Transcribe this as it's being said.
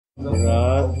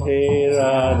Radhe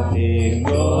Radhe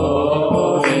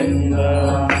Govinda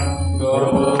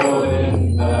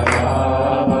Govinda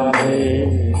Radhe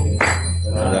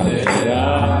Radhe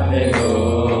Radhe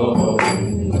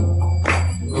Govinda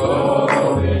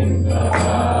Govinda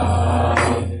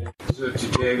Radhe. So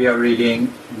today we are reading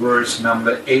verse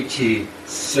number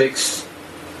 86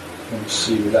 from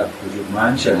Vilapa,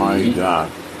 Kusumanjali. My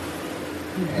God.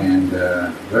 And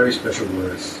very special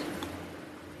verse.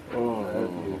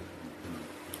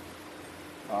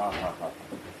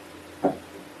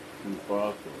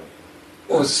 Impossible.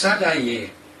 O Sadaye,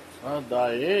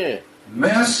 Sadaye,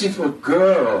 merciful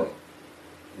girl,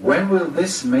 when will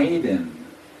this maiden,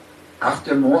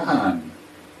 after Mohan,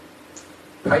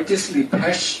 piteously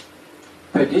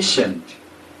petitioned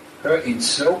her in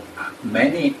so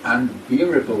many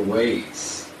unbearable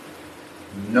ways,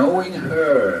 knowing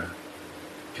her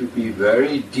to be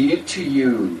very dear to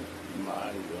you,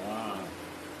 my God,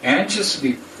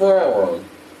 anxiously fall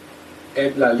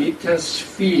at Lalita's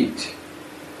feet,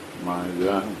 my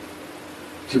God,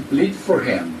 to plead for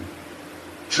him,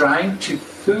 trying to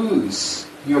thuse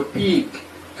your peak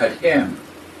at him.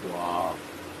 wow,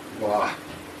 Wow,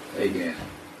 again.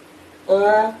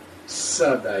 O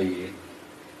Sadaye,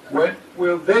 when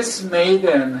will this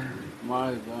maiden,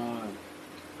 my God,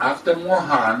 after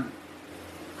Mohan,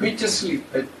 piteously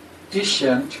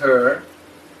petitioned her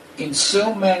in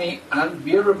so many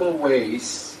unbearable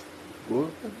ways,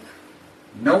 good,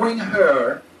 knowing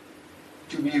her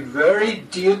to be very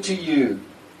dear to you,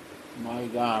 my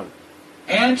God,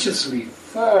 anxiously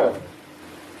fall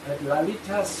at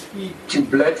Lalita's feet to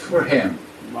plead for him,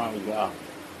 my God,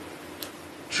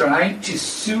 trying to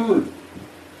soothe,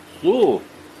 Sue,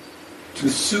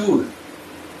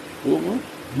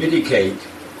 medicate,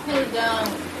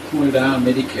 cool down,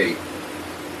 medicate,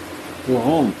 to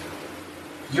whom?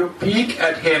 your peak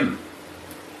at him,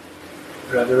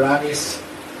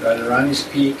 Radharani's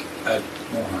peak at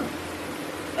Mohan.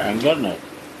 Angerness,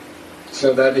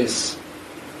 So that is,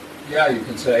 yeah, you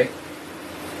can say,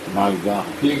 my God,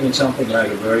 peak in something like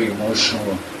a very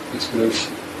emotional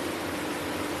explosion.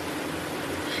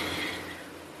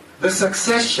 The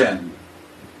succession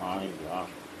my God,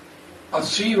 of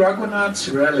Sri Raghunath's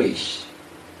relish,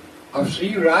 of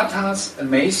Sri Radha's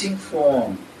amazing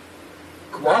form,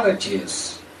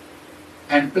 qualities,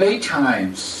 and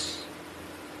playtimes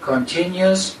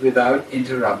continues without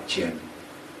interruption.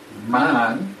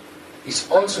 Maan is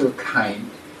also a kind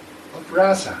of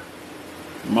rasa.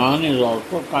 man is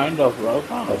also kind of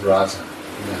rasa. Of rasa,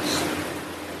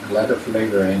 yes. A lot of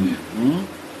flavor in it. Hmm?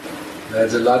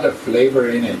 There's a lot of flavor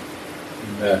in it,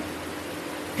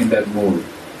 in that mood.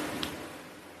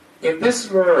 In this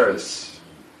verse,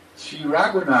 Sri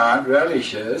Raghunath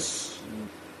relishes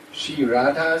Sri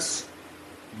Radha's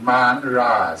Maan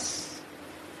Ras.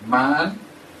 Maan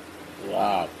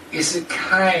Right. is a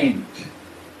kind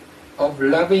of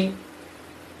loving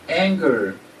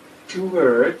anger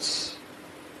towards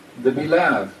the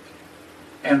beloved,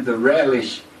 and the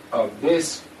relish of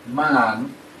this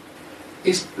man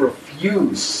is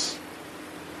profuse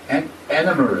and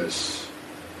amorous.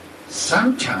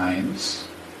 Sometimes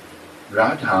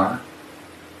Radha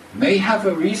may have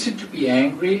a reason to be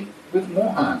angry with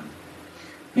Mohan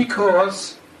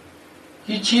because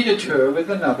he cheated her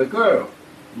with another girl,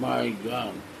 My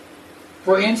God,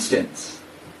 for instance.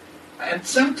 And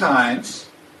sometimes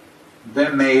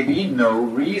there may be no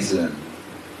reason.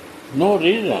 no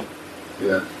reason.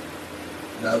 Yeah.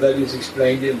 Now that is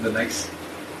explained in the next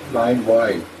line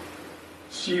why.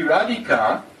 Sri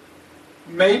Radhika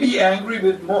may be angry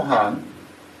with Mohan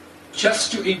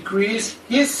just to increase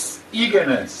his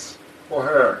eagerness for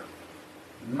her.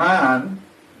 Man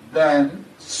then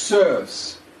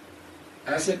serves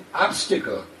as an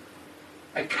obstacle,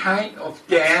 a kind of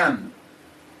dam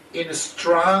in a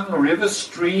strong river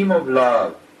stream of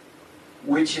love,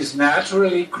 which is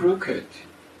naturally crooked.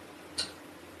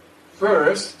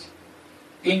 First,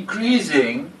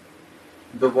 increasing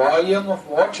the volume of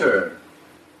water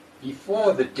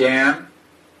before the dam,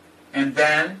 and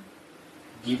then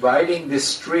dividing the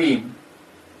stream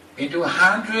into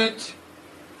 100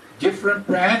 different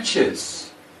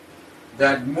branches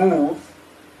that move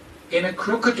in a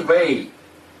crooked way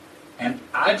and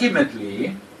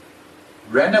ultimately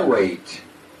renovate,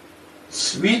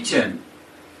 sweeten,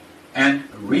 and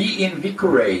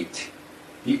reinvigorate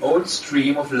the old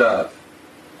stream of love.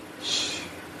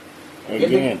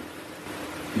 Again,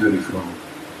 Beautiful.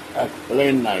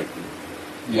 explain nicely.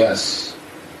 Yes.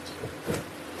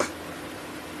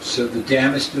 So the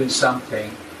dam is doing something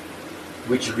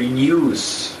which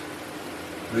renews,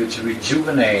 which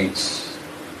rejuvenates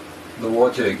the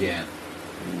water again.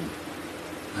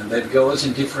 And that goes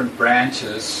in different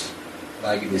branches,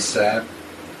 like it is said.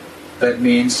 That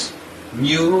means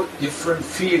new, different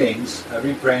feelings.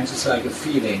 Every branch is like a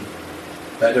feeling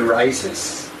that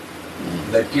arises,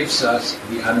 that gives us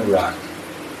the anurag.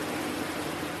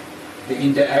 The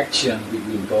interaction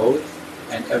between both,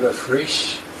 and ever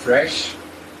fresh,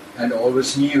 and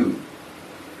always new.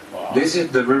 Wow. This is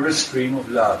the river stream of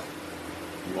love.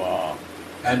 Wow.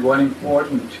 And one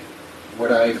important,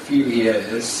 what I feel here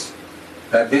is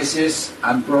that this is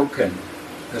unbroken.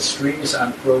 The stream is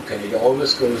unbroken. It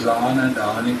always goes on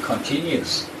and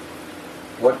continues.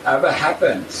 Whatever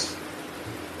happens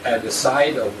at the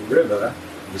side of the river,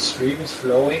 the stream is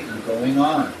flowing and going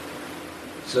on.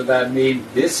 So that means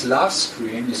this love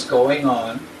stream is going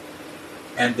on,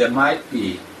 and there might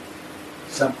be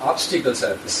some obstacles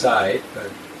at the side,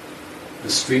 but the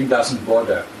stream doesn't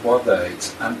bother.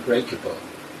 It's unbreakable.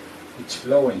 It's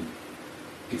flowing.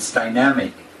 It's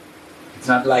dynamic. It's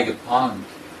not like a pond,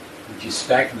 which is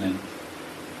stagnant.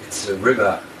 It's a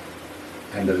river,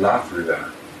 and a love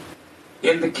river.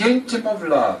 In the kingdom of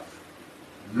love,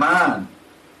 Maan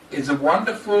is a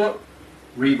wonderful,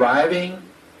 reviving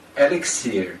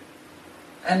elixir,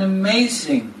 an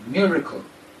amazing miracle.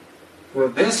 For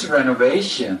this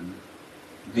renovation,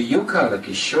 the Yukala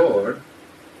Kishore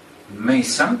may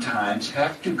sometimes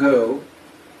have to go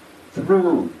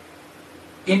through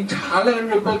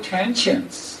intolerable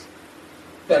tensions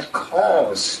that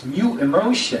cause new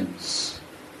emotions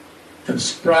to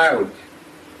sprout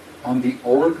on the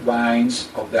old vines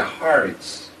of their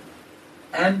hearts,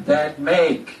 and that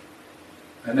make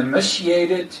an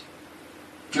emaciated,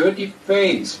 dirty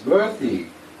face worthy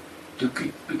to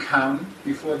become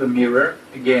before the mirror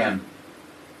again.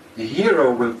 The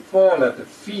hero will fall at the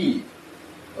feet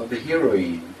of the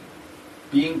heroine,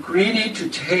 being greedy to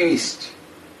taste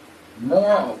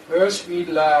more of her sweet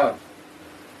love,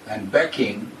 and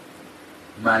begging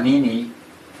Manini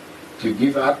to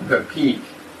give up her peak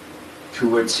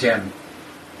towards him.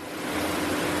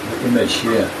 The image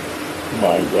here.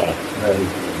 My God. Very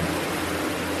good.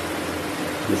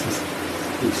 This is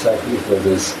exactly for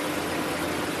this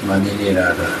Manini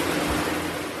Radha.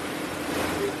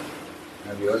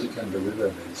 And we also can deliver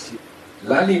this.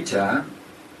 Lalita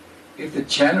is the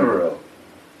general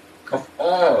of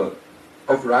all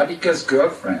of Radhika's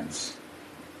girlfriends,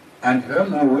 and her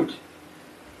mood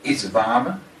is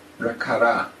Vama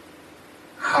Prakara,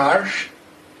 harsh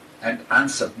and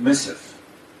unsubmissive.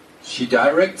 She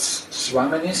directs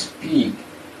Swamini's peak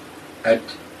at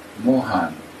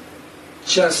Mohan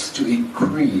just to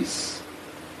increase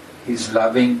his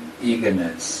loving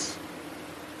eagerness.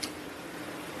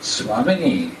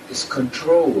 Swamini is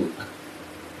controlled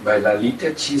by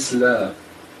Lalita Ji's love.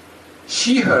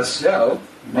 She herself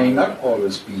may not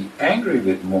always be angry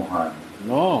with Mohan,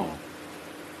 No.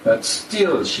 but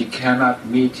still she cannot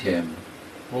meet him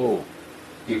Oh.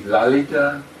 if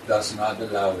Lalita does not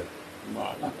allow it.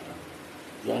 My God.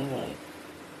 Right.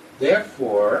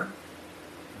 Therefore,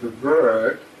 the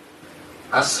word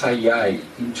asayai,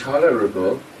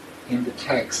 intolerable, in the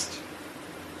text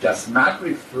does not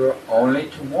refer only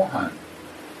to Mohan,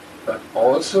 but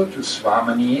also to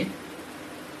Swamini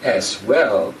as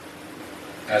well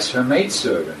as her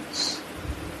maidservants.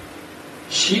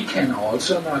 She can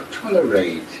also not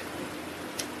tolerate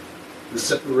the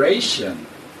separation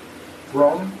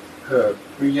from her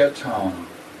Priyatama.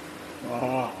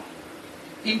 Wow.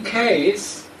 In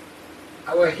case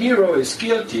our hero is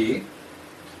guilty,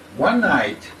 one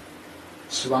night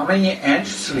Swamini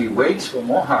anxiously waits for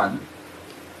Mohan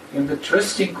in the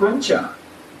trysting kunja,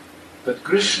 but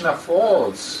Krishna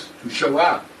fails to show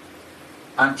up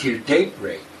until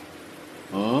daybreak.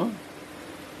 Huh?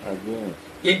 Again.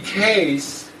 In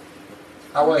case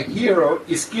our hero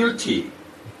is guilty,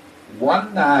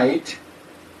 one night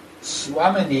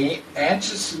Swamini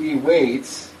anxiously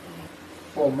waits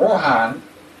for Mohan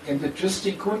in the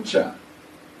trysting kunja,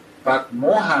 but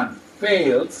Mohan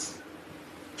fails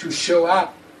to show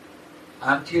up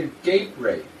until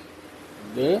daybreak.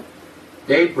 There?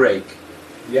 Daybreak,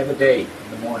 the other day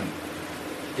in the morning.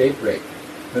 Daybreak.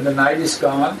 When the night is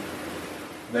gone,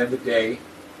 then the day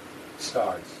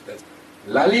starts.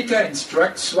 Lalita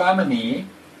instructs Swamini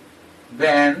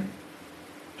then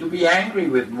to be angry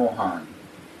with Mohan.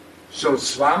 So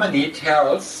Swamini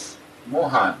tells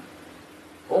Mohan,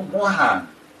 "Oh Mohan,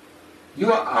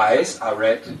 your eyes are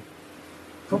red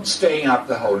from staying up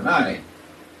the whole night.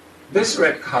 This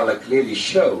red color clearly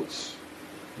shows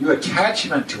your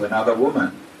attachment to another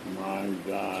woman. My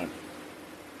God.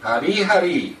 Hari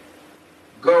Hari,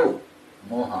 go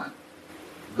Mohan,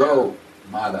 go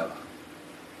Madhava.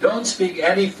 Don't speak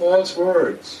any false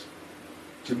words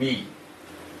to me.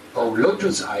 O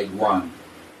lotus-eyed one,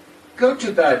 go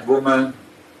to that woman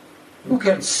who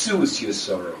can soothe your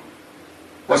sorrow.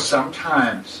 Or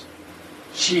sometimes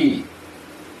she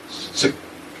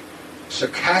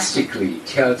sarcastically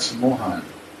tells Mohan,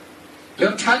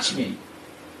 don't touch me,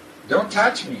 don't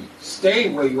touch me, stay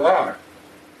where you are.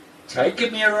 Take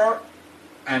a mirror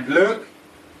and look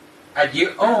at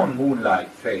your own moonlight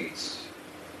face,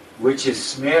 which is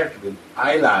smeared with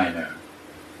eyeliner.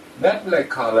 That black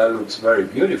color looks very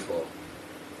beautiful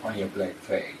on your black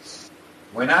face.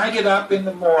 When I get up in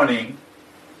the morning,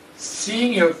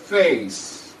 seeing your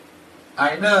face,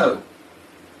 I know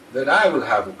that I will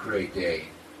have a great day.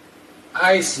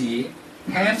 I see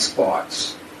hand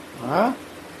spots. Huh?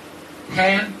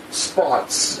 Hand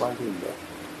spots. What is that?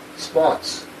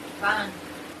 Spots. Fun.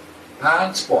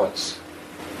 Hand spots.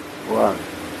 What?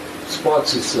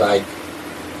 Spots is like,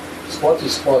 spot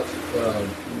is spot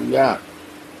Yeah.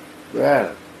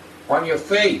 Where? on your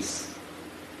face,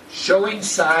 showing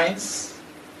signs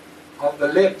of the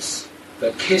lips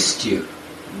that kissed you.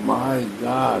 My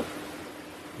God.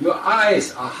 Your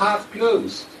eyes are half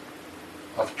closed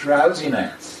of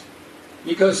drowsiness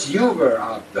because you were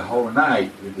up the whole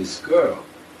night with this girl.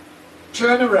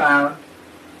 Turn around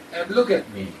and look at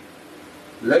me.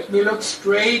 Let me look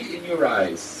straight in your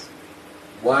eyes.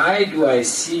 Why do I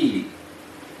see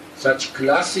such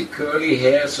classic curly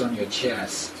hairs on your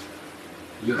chest?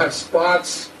 You have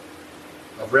spots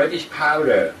of reddish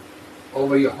powder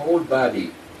over your whole body.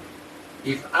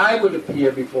 If I would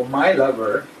appear before my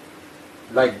lover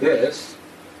like this,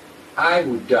 I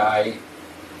would die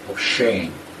of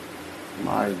shame.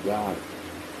 My God.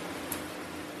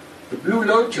 The blue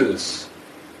lotus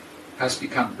has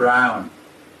become brown.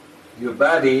 Your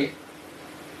body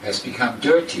has become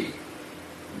dirty,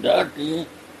 Dirty.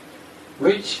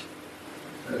 which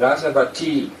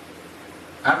Rasavati,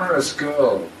 amorous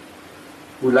girl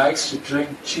who likes to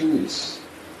drink juice,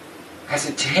 has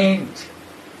attained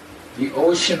the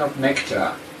ocean of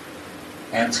nectar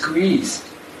and squeezed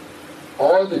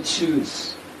all the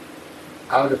juice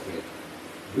out of it.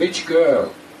 Which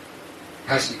girl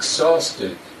has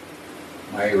exhausted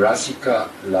my Rasika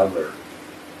lover?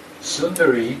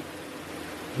 Sundari,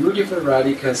 beautiful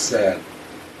Radhika said,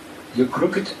 your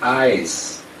crooked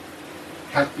eyes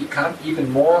have become even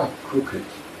more crooked.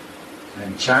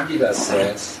 And Chandida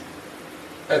says,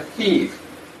 a thief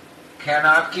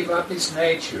cannot give up his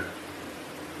nature.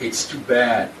 It's too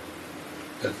bad.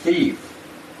 A thief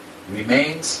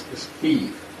remains a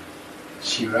thief.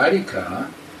 Shri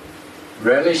Radhika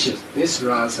relishes this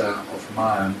rasa of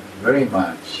Maan very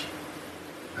much.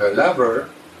 Her lover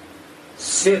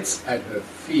sits at her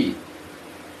feet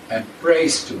and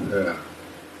prays to her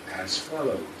as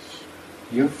follows.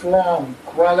 Your form,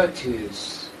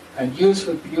 qualities, and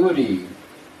useful beauty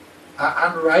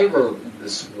are unrivaled in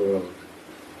this world.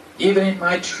 Even in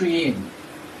my dream,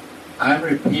 I'm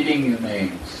repeating your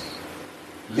names.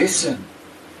 Listen,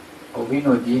 O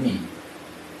Vinodini,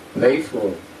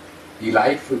 playful,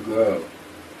 delightful girl,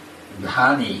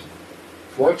 Dhani,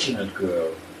 fortunate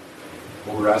girl,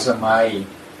 O Rasamai,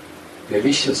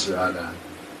 delicious Radha.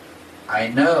 I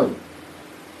know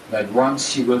that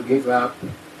once you will give up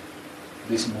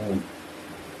this mood.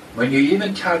 When you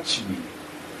even touch me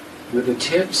with the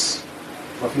tips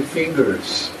of your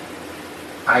fingers,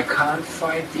 I can't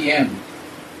find the end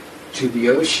to the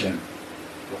ocean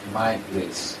of my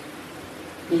bliss.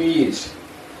 Please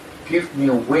give me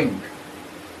a wink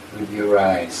with your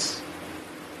eyes.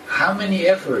 How many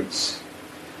efforts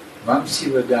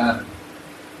Vamsivadan,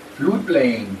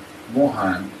 flute-playing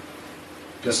Mohan,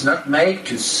 does not make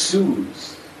to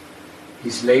soothe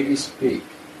his lady's pick.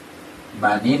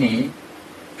 Manini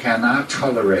cannot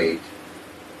tolerate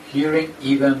hearing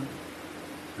even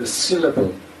the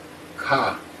syllable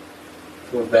ka,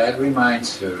 for that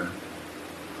reminds her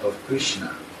of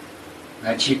Krishna.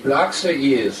 And she blocks her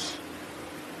ears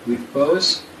with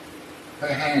both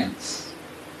her hands.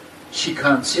 She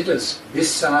considers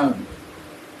this sound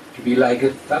to be like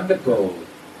a thunderbolt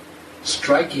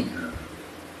striking her.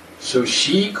 So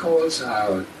she calls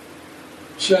out,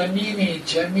 Janini,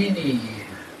 Janini,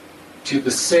 to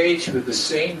the sage with the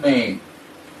same name,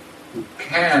 who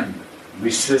can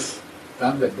resist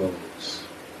thunderbolts.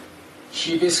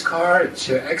 She discards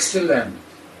her excellent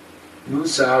blue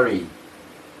sari,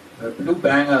 her blue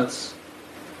bangles,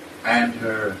 and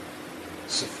her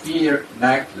sapphire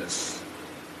necklace.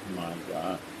 My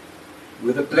God.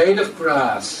 With a blade of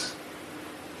grass,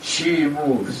 she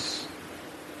removes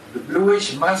the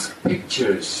bluish musk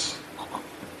pictures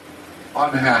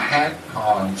on her hand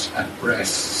palms and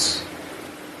breasts.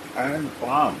 And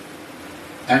palm.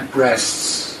 And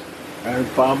breasts. And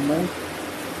palm means?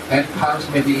 and palms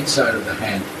me the inside of the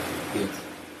hand. Yes.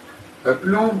 Her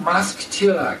blue musk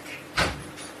tilak,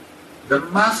 the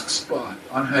musk spot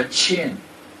on her chin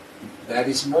that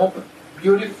is more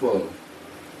beautiful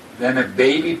than a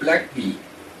baby black bee,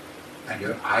 and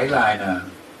her eyeliner,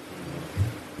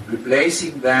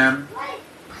 replacing them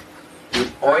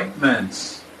with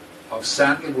ointments of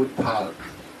sandalwood pulp.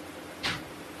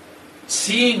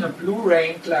 Seeing a blue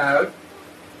rain cloud,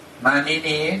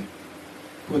 Manini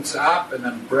puts up an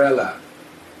umbrella.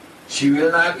 She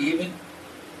will not even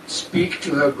speak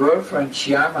to her girlfriend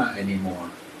Shyama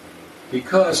anymore,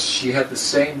 because she had the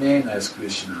same name as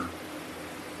Krishna.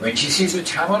 When she sees a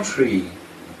tamil tree,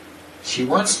 she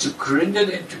wants to grind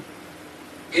it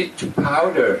into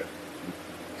powder,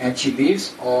 and she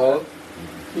leaves all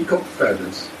peacock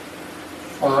feathers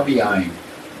far behind.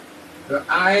 Her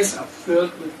eyes are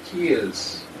filled with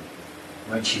tears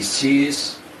when she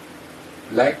sees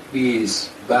black bees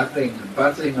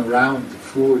buzzing around the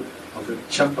fruit of a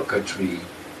champaka tree.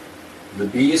 The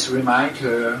bees remind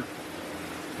her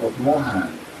of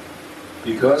Mohan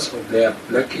because of their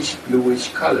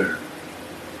blackish-bluish color,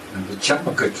 and the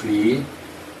champaka tree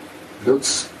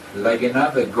looks like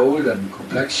another golden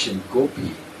complexioned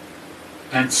gopi.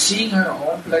 And seeing her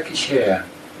own blackish hair,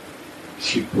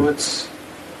 she puts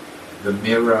the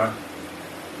mirror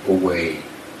away.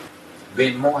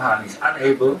 When Mohan is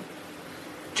unable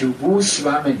to woo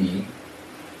Swamini,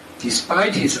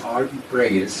 despite his ardent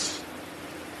prayers,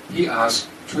 he asks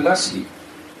Tulasi,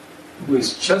 who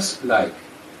is just like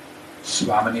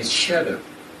Swamini's shadow,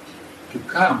 to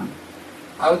come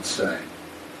outside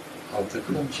of the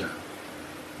kunja.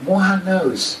 Mohan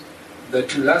knows that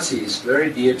Tulasi is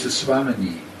very dear to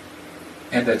Swamini,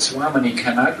 and that Swamini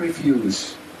cannot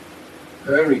refuse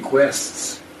her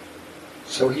requests.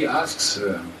 So he asks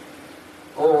her,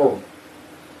 "Oh,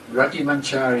 Rati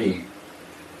Manchari,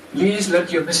 please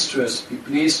let your mistress be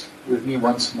pleased with me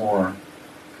once more.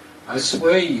 I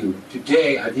swear you,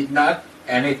 today I did not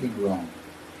anything wrong.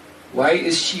 Why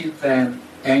is she then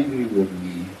angry with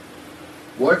me?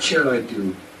 What shall I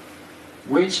do?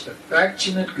 Which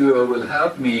affectionate girl will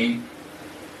help me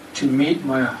to meet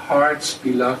my heart's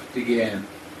beloved again?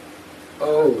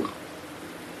 Oh,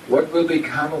 what will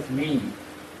become of me?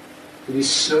 It is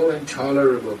so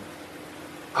intolerable.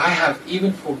 I have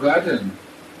even forgotten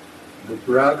the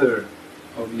brother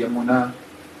of Yamuna.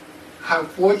 How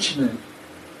fortunate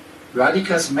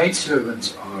Radhika's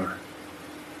maidservants are.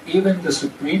 Even the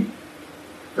Supreme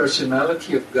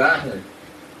Personality of Godhead,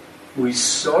 who is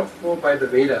sought for by the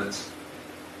Vedas,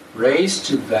 raised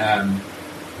to them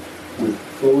with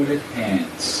folded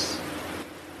hands.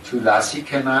 Tulasi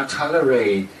cannot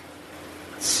tolerate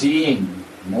seeing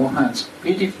Mohan's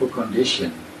pitiful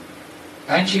condition,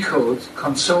 and she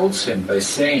consoles him by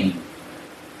saying,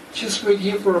 "Just wait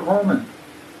here for a moment.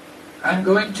 I'm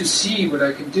going to see what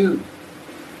I can do."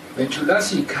 When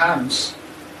Tulasi comes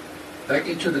back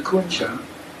into the kunja,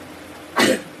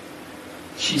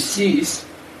 she sees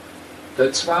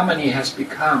that Swamini has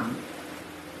become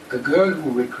a girl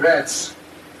who regrets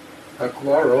her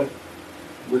quarrel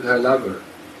with her lover,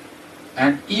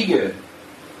 and eager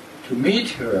to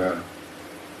meet her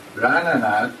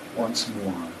Rananath once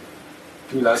more.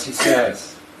 Tulasi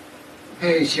says,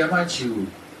 "Hey Shyamaju,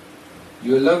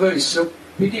 your lover is so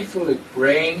pitifully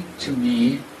praying to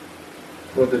me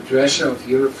for the treasure of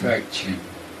your affection.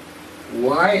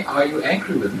 Why are you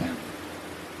angry with him?"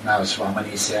 Now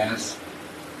Swamini says,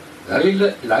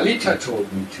 Lalita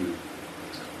told me to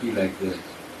be like this.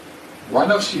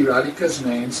 One of Sri Radhika's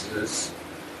names is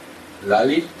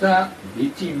Lalita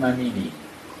Viti Manini,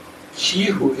 she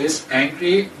who is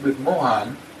angry with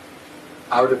Mohan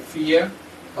out of fear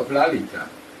of Lalita,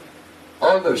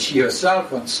 although she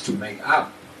herself wants to make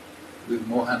up with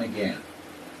Mohan again.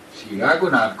 Sri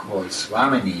Raghunath calls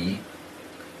Swamini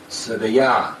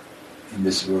Sadaya in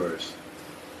this verse.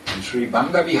 And Sri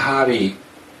Bangavihari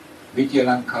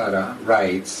Vidyalankara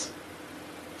writes,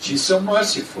 "She's so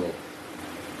merciful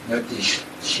that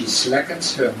she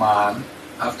slackens her Maan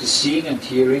after seeing and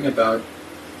hearing about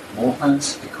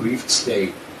Mohan's aggrieved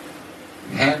state.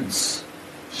 Hence,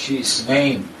 she is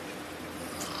named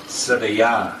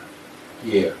Sadaya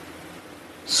here."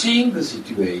 Seeing the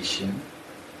situation,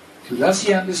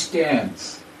 Tulasi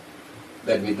understands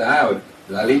that without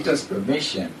Lalita's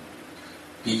permission,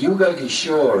 the Yugal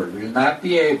Kishore will not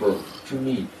be able to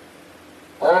meet,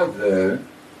 although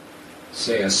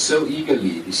they are so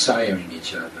eagerly desiring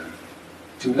each other.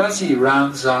 Tulasi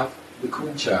rounds off the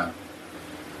kunja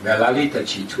where Lalita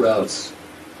Ji dwells.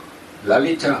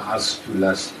 Lalita asks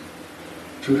Tulasi,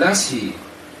 "Tulasi,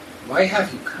 why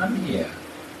have you come here?"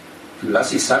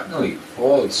 Tulasi suddenly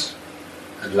falls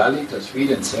at Lalita's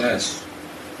feet and says,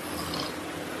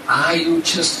 "Are you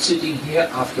just sitting here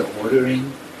after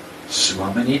ordering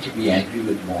Swamini to be angry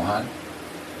with Mohan?"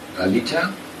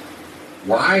 "Lalita,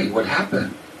 why? What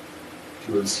happened?"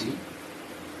 "Tulsi,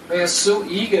 we are so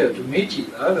eager to meet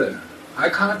each other. I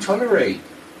can't tolerate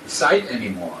the sight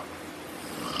anymore.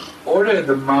 Order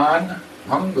the Maan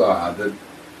Bhanga,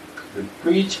 the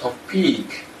breach of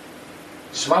pique.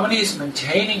 Swamini is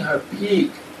maintaining her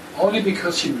pique only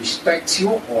because she respects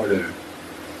your order."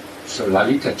 So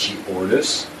Lalitaji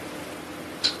orders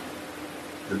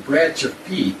the breach of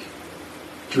pique.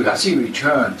 Tulasi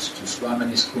returns to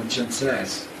Swamini's kunj and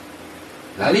says,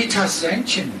 "Lalita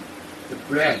sanctioned the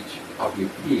breach of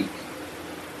your pique."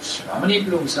 Swamini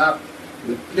blooms up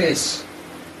with bliss.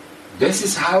 This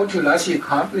is how Tulasi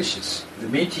accomplishes the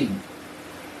meeting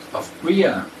of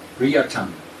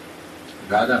Priyatam,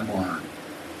 Radha Mohan.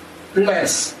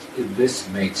 Blessed is this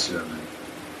maidservant.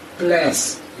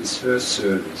 Blessed is her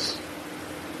service.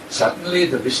 Suddenly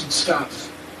the vision stops,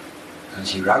 and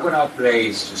Sri Raghunath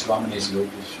prays to Swamini's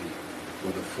lotus feet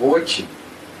for the fortune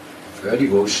of her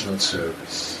devotional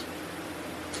service.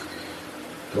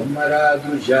 Tumara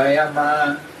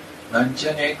durjayama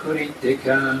vanchane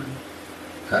kuriteka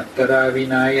kattara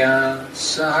vinaya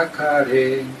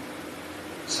sahakare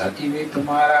sativi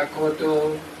tumara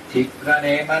koto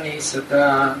tikprane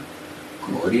manisata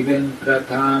koriven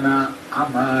pratana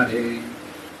amare.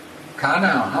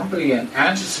 Kana humbly and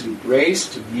anxiously prays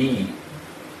to me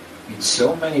in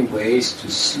so many ways to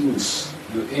soothe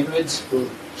your invincible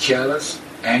jealous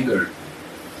anger,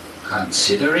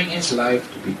 considering his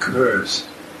life to be cursed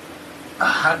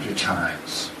 100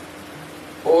 times.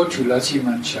 "O Tulasi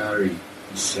Manchari,"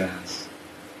 he says,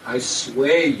 "I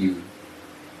swear you,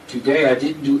 today I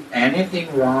didn't do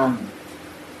anything wrong.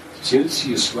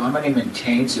 Tulsi Swamini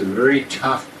maintains a very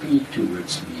tough pique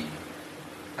towards me.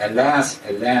 Alas,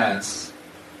 alas,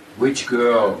 which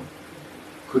girl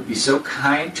could be so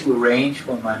kind to arrange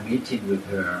for my meeting with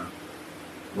her?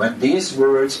 When these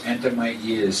words enter my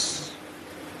ears,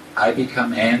 I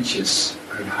become anxious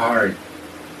at heart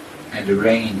and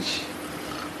arrange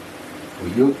for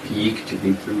your pique to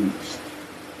be bruised.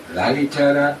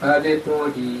 Lalitara pade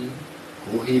podi,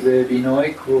 kohive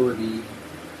binoy kodi,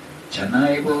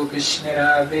 chanaibo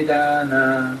krishnera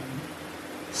vedana,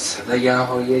 sadaya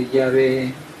hoye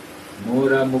yave,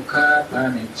 mura mukha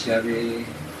panichave,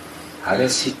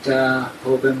 harasita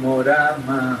hobe mora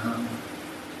maham."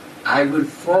 I would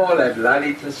fall at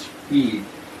Lalita's feet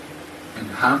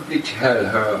and humbly tell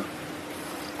her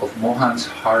of Mohan's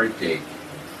heartache.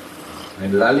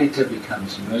 When Lalita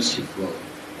becomes merciful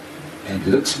and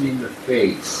looks me in the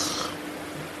face,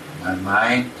 my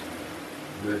mind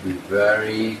will be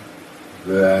very,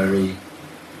 very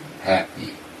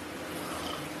happy.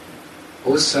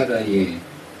 O Sadaye,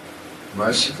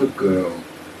 merciful girl,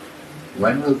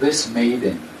 when will this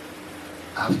maiden,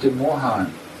 after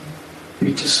Mohan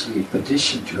piteously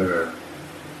petitioned her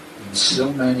in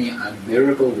so many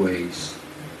unbearable ways,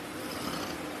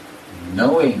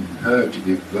 knowing her to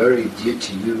be very dear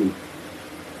to you,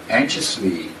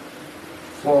 anxiously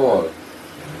fall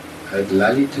at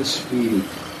Lalita's feet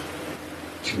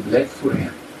to plead for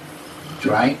him,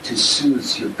 trying to soothe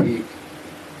your pique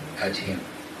at him?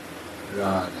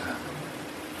 Radha.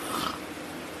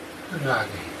 Radha.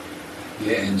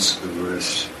 Here ends the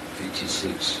verse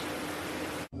 86.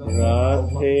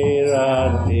 Radhe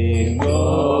Radhe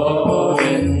Go